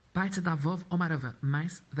Baita Davov Omarava,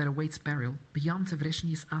 mice that awaits burial, beyond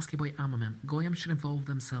Vrishnis Askiboy Amamem, Goyim should involve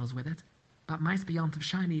themselves with it, but mice beyond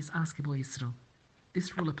Shini's Askiboy Yisrael.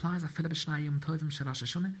 This rule applies at Philibishnayim Tovim Sharash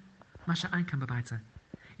Shune, Masha Einkam Babaita.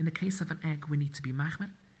 In the case of an egg, we need to be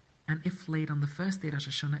Mahmer, and if laid on the first day Rosh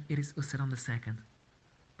Hashanah, it is Usir on the second.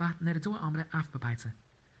 But Neredua Amre Af Babaita.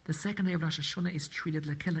 The second day of Rosh Hashanah is treated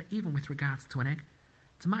lekilla even with regards to an egg.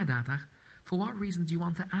 To my datach, for what reason do you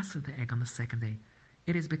want to answer the egg on the second day?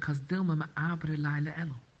 It is because Dilma Ma'abre Laila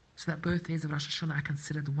Elo, so that both days of Rosh Hashanah are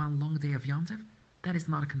considered one long day of Yom Tov? That is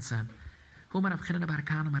not a concern.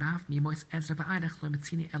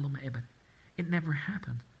 It never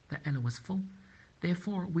happened that Elo was full.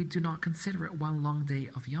 Therefore, we do not consider it one long day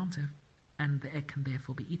of Yom Tov, and the egg can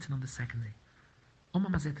therefore be eaten on the second day. Oma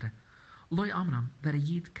Mazetre, Loy Amram, that a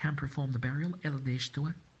Yid can perform the burial, El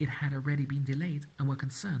Deishtua, it had already been delayed, and we're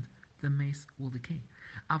concerned the mace will decay.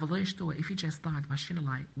 Avaloi if he just died,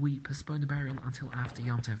 Mashinalai, we postpone the burial until after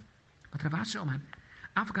Yom Tov. But Ravasha Oman,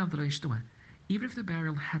 Afghan Veloishtua, even if the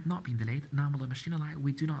burial had not been delayed, Namala Mashinalai,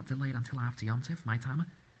 we do not delay it until after Yom Tov, my time.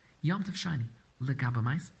 Yom Tov Shiny, Legaba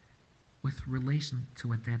mice, with relation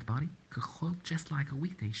to a dead body, Kachol, just like a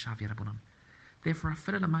weekday, Shavirabunan. Therefore,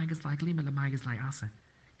 Afira Lamagas like Lima Lamagas like Asa.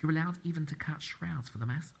 You're allowed even to cut shrouds for the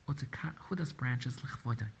mass or to cut Hudas branches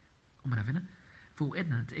Lichvoida. Omaravina, for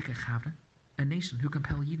Edna to Ikachavra, a nation who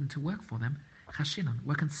compel Yidden to work for them, Chashinan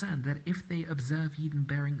were concerned that if they observe Yidden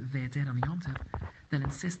burying their dead on Yom Tov, then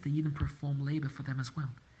insist the Yidden perform labor for them as well.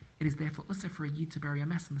 It is therefore also for a Yid to bury a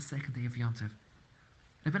mess on the second day of Yom Tov.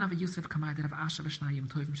 Rabbi Yosef commanded of Asher V'Shnayim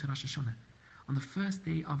Tovim Shel Rosh Hashanah. On the first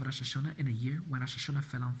day of Rosh Hashanah in a year, when Rosh Hashanah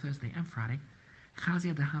fell on Thursday and Friday,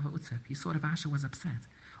 Chazia Dehava Utzev, he saw Rav Asher was upset.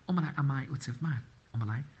 Omalai Amai Utzev Man.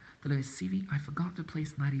 Omalai, the Lois Sivi, I forgot to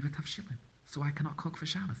place Nariva Tavshilin, so I cannot cook for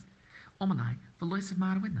Shabbos. Omalai, the Lois of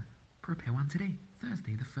Marawidna. Prepare one today,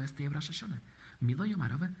 Thursday, the first day of Rosh Hashanah. Milo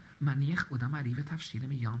Yomarova, Maniech Udamariva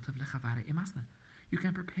Tavshilim Yom Tov Lechavare Imasna. You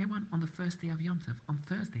can prepare one on the first day of Yom Tov, on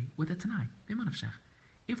Thursday, with a Tanai, Biman of Shech.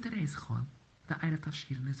 If today is Chol, the Eid of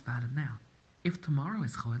Tavshilin is valid now. If tomorrow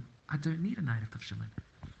is Chol, I don't need an Eid of Tavshilin.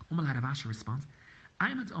 Omalai Rav Asher responds, I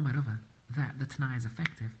am at Omarova that the Tanai is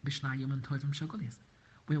effective, Bishnai Yom Tovim Shagulias,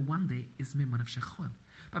 where one day is Mimon of Shechol,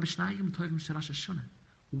 but Bishnai Yom Tovim Sharash Hashanah,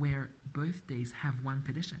 where both days have one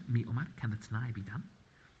Kedisha, Mi Omar, can the Tanai be done?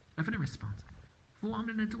 Ravina responds,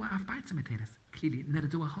 V'amr Nedua Af Baitzimiteris, clearly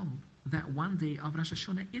Nedua hold that one day of Rosh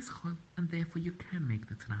Hashanah is Chol, and therefore you can make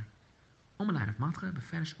the Tanai. Omalai Rav Matra,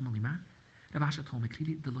 Beferish Omalima, Rav Asher told me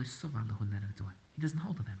clearly, the Lois Sovan Lahun Nedua. He doesn't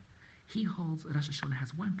hold to them. He holds Rosh Hashanah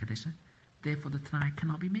has one Kedisha, therefore the Tanai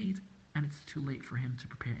cannot be made, and it's too late for him to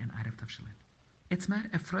prepare an Eid of Tavshilin. It's mer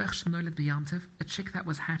a froich shnoilet be Yom Tov, a chick that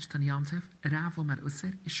was hatched on Yom Tov, Rav Omar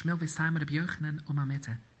Usser, Ishmael v'Saimer Rabbi Yochanan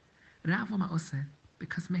Omamete. Rav Omar Usser,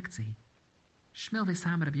 because Mekzi. Shmuel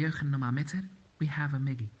v'Saimer Rabbi Yochanan Omamete, we have a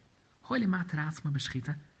Migi. Holy Mater Asma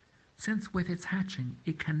b'Shchita, since with its hatching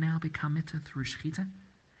it can now become mitzvah through Shchita,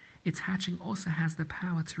 its hatching also has the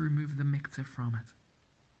power to remove the miktzah from it.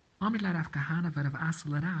 Amr la Rav Kahana v'Rav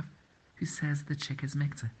Asel Rav, who says the chick is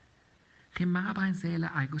miktzah.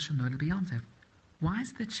 Why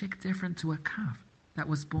is the chick different to a calf that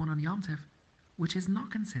was born on Yom Tov, which is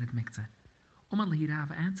not considered miktzah? Umalhi Rav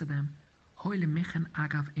answered them, when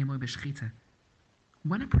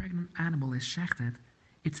a pregnant animal is shechted,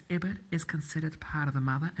 its ibid is considered part of the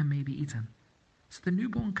mother and may be eaten. So the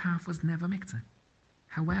newborn calf was never miktzah.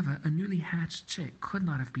 However, a newly hatched chick could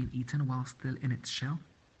not have been eaten while still in its shell.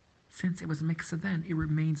 Since it was miktzah then, it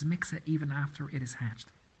remains miktzah even after it is hatched.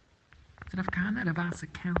 So Rav Kahana Ravasa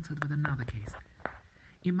countered with another case.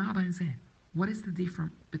 What is the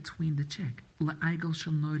difference between the chick? In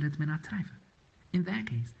that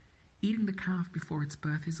case, eating the calf before its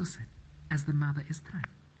birth is used, as the mother is treif.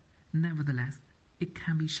 Nevertheless, it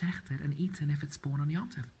can be shechted and eaten if it's born on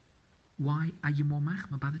Yom Tov. Why are you more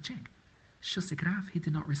machma by the chick? Shusik Rav, he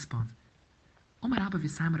did not respond. Omar Abba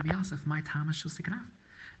V'Sayim Rabbi Yosef, my time is Shusik Rav.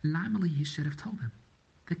 Lamali, he should have told him.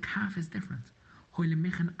 The calf is different.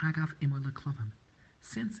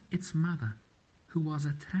 Since its mother, who was a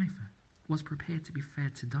treifa, was prepared to be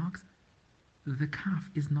fed to dogs, the calf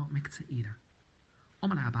is not miktzah either.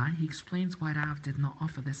 Omar Abai, he explains why Rav did not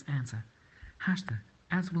offer this answer. Hashta,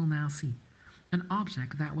 as we'll now see, an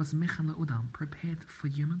object that was michan le'udam, prepared for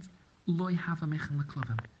humans, loy hava michan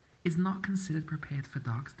le'klovim, is not considered prepared for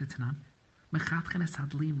dogs, ditanan, mechatchen es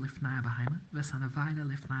hadlim lifnai abaheima, vesanavayla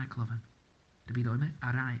lifnai klovim. The bidoime,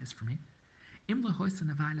 arai is from here. Im lehois an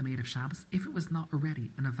avayla made of Shabbos, if it was not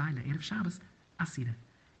already an avayla made of Shabbos, asida,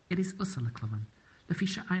 it is usa leklovim,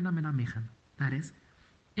 lefisha aina min amichan. That is,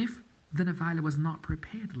 if the nevayla was not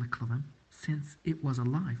prepared leklovim, since it was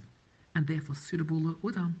alive, and therefore suitable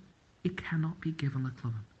le'udam, it cannot be given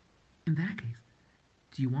leklovim. In that case,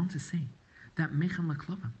 do you want to say that mechan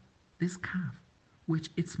leklovim, this calf, which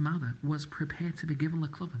its mother was prepared to be given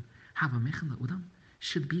leklovim, have a mechan le'udam,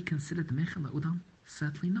 should be considered the mechan le'udam?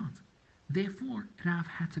 Certainly not. Therefore, Rav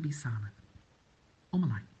had to be silent.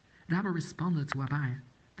 Omalai, Rabbi responded to Abaya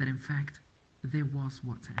that in fact there was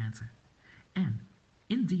what to answer. And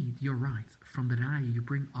indeed, you're right from the raya you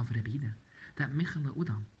bring of Rebida that mechan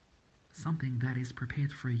le'udam, something that is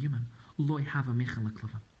prepared for a human, loy have a mechan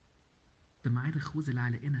leklovim. The ma'ida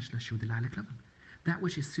chuzilai le'inash l'shudilai leklovim. That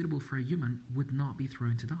which is suitable for a human would not be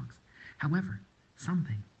thrown to dogs. However,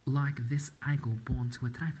 something like this eigel born to a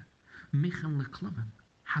treifa, mechan leklovim,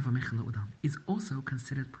 have a mechan le'udam, is also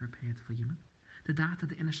considered prepared for human. The data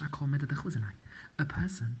the inash akol meda de chuzilai. A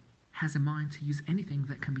person has a mind to use anything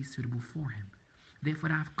that can be suitable for him. Therefore,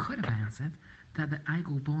 Rav could have answered that the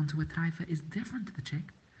eigel born to a treifa is different to the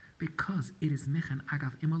chick, because it is mechan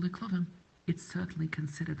agav imol leklovim. It's certainly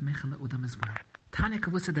considered mechan le'udam as well. Tanya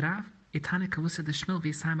kavusa de Rav, Tanya kavusa de Shmuel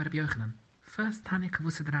v'Yisayim Rabbi Yochanan. First, Tanya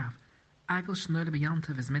kavusa de Rav. Eigel shnoi de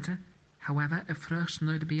b'yantav is mitter. However, a fruch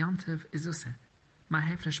shnoi de b'yantav is usser. My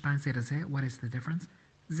hefresh bein zeh zeh. What is the difference?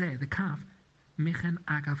 Zeh, the calf, mechan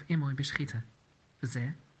agav imoi b'shchita.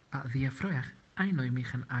 Zeh, but the fruch einoi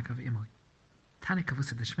mechan agav imoi. Tanya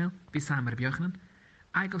kavusa de Shmuel v'Yisayim Rabbi Yochanan.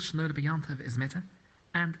 Eigel shnoi de b'yantav is mitter.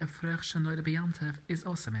 And a fruch shnoi de b'yantav is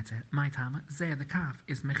also mitter. My tama, zeh, the calf,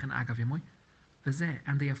 is mechan agav imoi. V'zeh,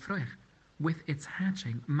 and the afroich, with its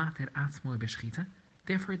hatching, mater atzmoi b'shchita,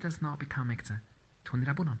 therefore it does not become mikta. Tun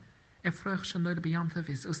rabunon, afroich shenoi b'yantav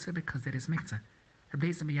is usse because it is mikta.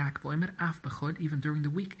 Rebbezer b'Yaakov oimer af b'chod, even during the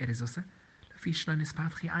week it is usse. Lefi shnoi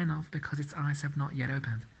nispatchi einav, because its eyes have not yet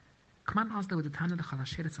opened. Kman azle with the tana l'chal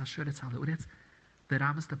asheretz asheretz al uretz. The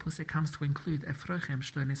Rabbis the Pusik comes to include afroichem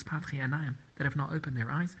shnoi nispatchi einayim that have not opened their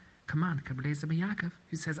eyes. Command Rebbezer b'Yaakov,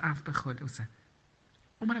 who says af b'chod usse.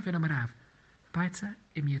 Umar avinu marav. Baitza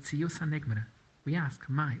im Yetzius Nigmara. We ask,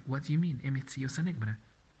 Mai, what do you mean im Yetzius Nigmara?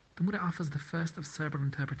 The Muda offers the first of several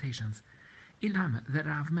interpretations. Ilhama, that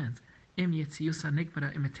Rav meant im Yetzius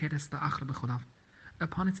Nigmara imiteres the Achla b'cholav.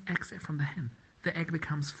 Upon its exit from the hen, the egg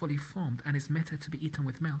becomes fully formed and is meted to be eaten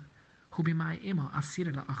with milk. Hu b'mai imo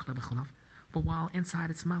asira la Achla b'cholav. But while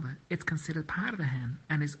inside its mother, it's considered part of the hen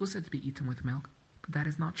and is also to be eaten with milk. But that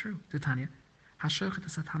is not true. Titania, Hashochet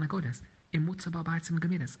Satana Godes. And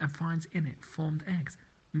finds in it formed eggs.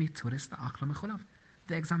 The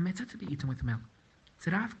eggs are meted to be eaten with milk.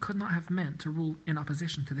 So Rav could not have meant to rule in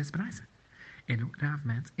opposition to this brayse. Rav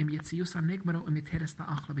meant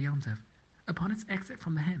upon its exit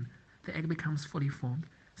from the hen, the egg becomes fully formed,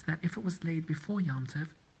 so that if it was laid before Yom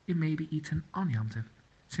Tov, it may be eaten on Yom Tov,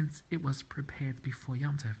 since it was prepared before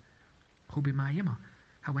Yom Tov.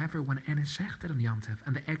 However, when an is shechted on Yom Tov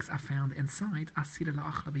and the eggs are found inside, asira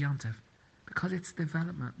la'achla b'Yom Tov. Because its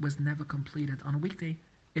development was never completed on a weekday,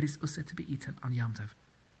 it is also to be eaten on Yom Tov.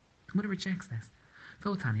 Gemara rejects this.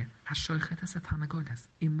 V'otanya, hashoichet esatana godes,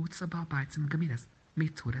 imutza ba'baitzim gamidas,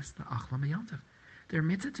 mitures la'achla b'Yom Tov. They are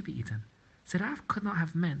meant to be eaten. So Rav could not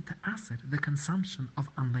have meant to acid the consumption of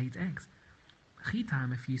unlaid eggs.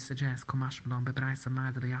 Chitam, if you suggest komash b'lom be'braisa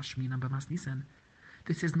ma'ad le'yashmin and b'mas nisan,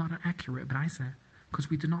 this is not an accurate braisa, because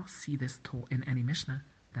we do not see this taught in any Mishnah.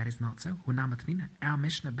 That is not so. Our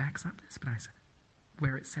Mishnah backs up this brayse,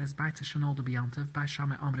 where it says, "Baita shenol de biyantav by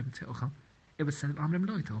shama amrim teochel." It was said amrim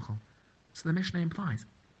loy teochel. So the Mishnah implies,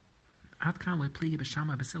 "Ad kan lo pligi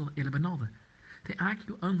b'shama basil ila benolde." They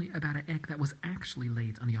argue only about an egg that was actually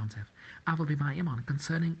laid on Yom Tov. Aval b'may iman,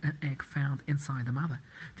 concerning an egg found inside the mother.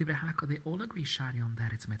 They all agree sharion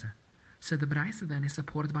that it's mitter. So the brayse then is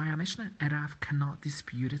supported by our Mishnah, and Rav cannot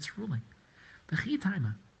dispute its ruling. The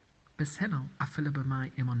chitaimer. By settle,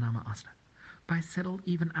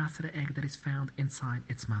 even after the egg that is found inside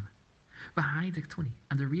its mother.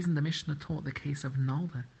 And the reason the Mishnah taught the case of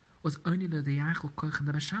Nolda was only the Yachel Kochen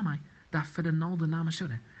the Bashamai that for the Nolda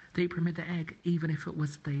Namashuda, they permit the egg even if it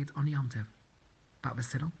was laid on Yom Tov. But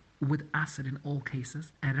Basidal, with acid in all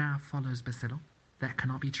cases, and Rav follows Basidal, that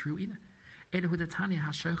cannot be true either. And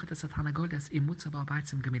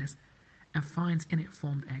finds in it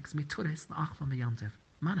formed eggs, mituris la'achlam Yom Tov.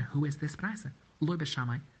 Mana, who is this brayse? Loy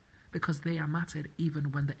b'shamai, because they are mattered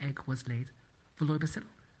even when the egg was laid. V'loy b'sidl,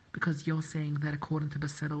 because you're saying that according to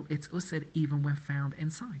b'sidl, it's used even when found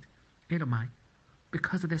inside. Edomai,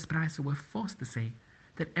 because of this brayse, we're forced to say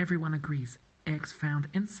that everyone agrees eggs found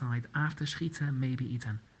inside after shchita may be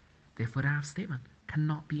eaten. Therefore, Rav's statement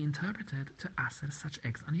cannot be interpreted to aser such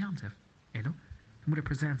eggs on Yom Tov. Elo, the Muda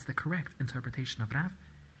presents the correct interpretation of Rav.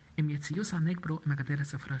 Im yetzius ha-negbro im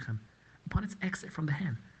agaderes afrochem. Upon its exit from the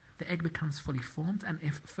hen, the egg becomes fully formed and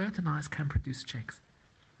if fertilized can produce chicks.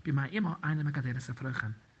 However,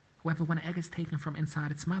 when an egg is taken from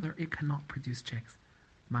inside its mother, it cannot produce chicks.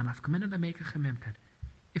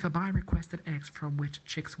 If a buyer requested eggs from which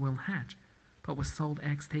chicks will hatch, but was sold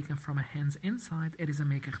eggs taken from a hen's inside, it is a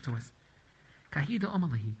maker toes. Kahida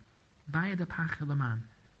omalahi, buyer the pachelaman,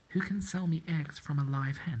 who can sell me eggs from a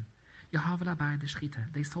live hen? Yahavla buyer the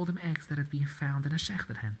schita, they sold him eggs that had been found in a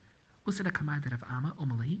shechted hen. Usida kamaider of ama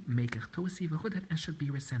omalahi, maker toesi vahudit and should be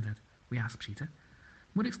rescinded. We ask Pshita.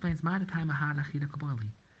 Mood explains my the time ahala chida kabali.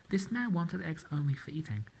 This man wanted eggs only for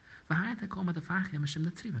eating.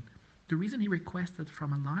 The reason he requested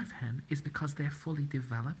from a live hen is because they're fully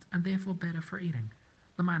developed and therefore better for eating.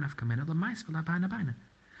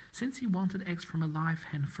 Since he wanted eggs from a live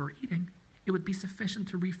hen for eating, it would be sufficient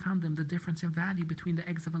to refund him the difference in value between the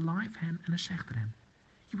eggs of a live hen and a shechter hen.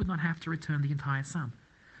 He would not have to return the entire sum.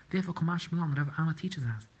 Therefore, Kamash Milan Rav Amma teaches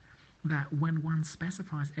us that when one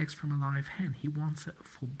specifies eggs from a live hen, he wants it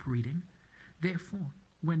for breeding. Therefore,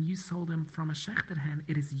 when you sold him from a shechted hen,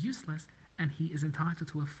 it is useless and he is entitled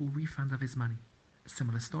to a full refund of his money. A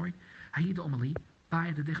similar story, Haida Omali,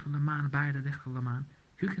 buyer the Dichel,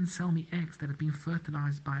 who can sell me eggs that have been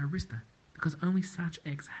fertilized by a rooster, because only such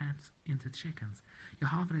eggs hatch into chickens.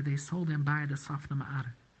 Yahavre, they sold them by the Safna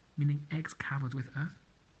Ma'ara, meaning eggs covered with earth,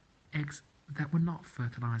 eggs that were not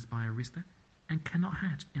fertilized by a rooster and cannot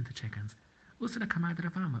hatch into chickens. Also the Kamad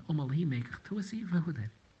Ravama, Omali maker Tuasi Vahude.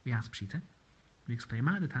 We ask Pshita. We explain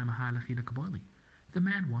the time of the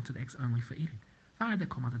man wanted eggs only for eating.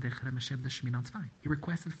 He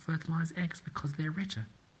requested fertilized eggs because they're richer.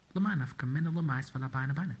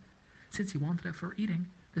 Since he wanted it for eating,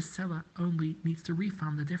 the seller only needs to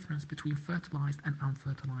refund the difference between fertilized and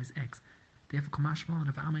unfertilized eggs. Therefore, Kamash Malon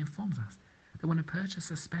of Alma informs us that when a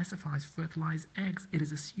purchaser specifies fertilized eggs, it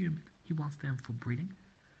is assumed he wants them for breeding.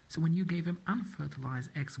 So when you gave him unfertilized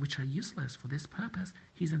eggs which are useless for this purpose,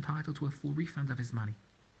 he's entitled to a full refund of his money.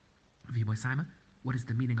 Viboy Simon, what is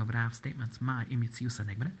the meaning of Rav's statements? Ma imitziusa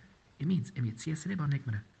negmere? It means imitzias reba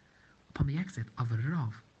negmere. Upon the exit of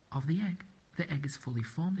Rav of the egg is fully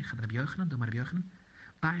formed.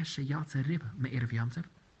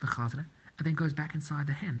 And then goes back inside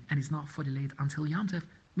the hen and is not fully laid until Yantev,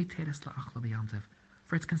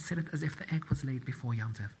 for it's considered as if the egg was laid before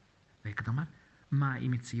Yantev. Ma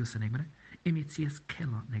imitziusa negmere? Imitzias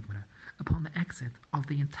kela negmere. Upon the exit of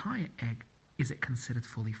the entire egg is it considered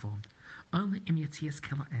fully formed. Only imitzias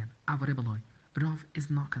kela en avaribaloi. Rav is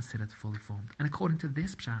not considered fully formed. And according to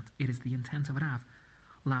this pshat, it is the intent of Rav,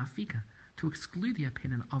 La Afika, to exclude the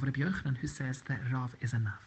opinion of Rabbi Yochanan who says that Rav is enough.